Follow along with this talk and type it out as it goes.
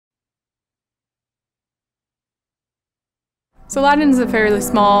So Leiden is a fairly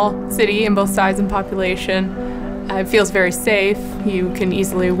small city in both size and population. It feels very safe. You can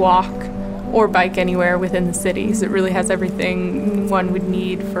easily walk or bike anywhere within the city. So it really has everything one would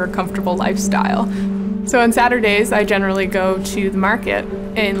need for a comfortable lifestyle. So on Saturdays, I generally go to the market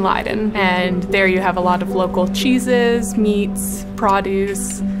in Leiden, and there you have a lot of local cheeses, meats,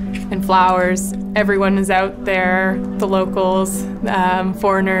 produce, and flowers. Everyone is out there, the locals,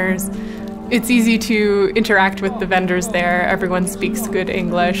 foreigners. It's easy to interact with the vendors there. Everyone speaks good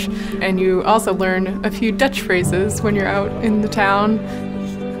English, and you also learn a few Dutch phrases when you're out in the town.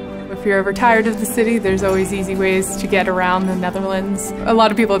 If you're ever tired of the city, there's always easy ways to get around the Netherlands. A lot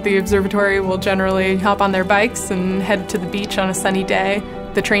of people at the observatory will generally hop on their bikes and head to the beach on a sunny day.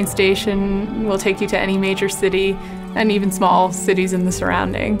 The train station will take you to any major city and even small cities in the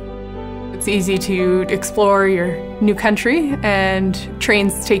surrounding. It's easy to explore your new country, and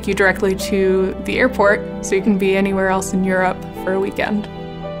trains take you directly to the airport, so you can be anywhere else in Europe for a weekend.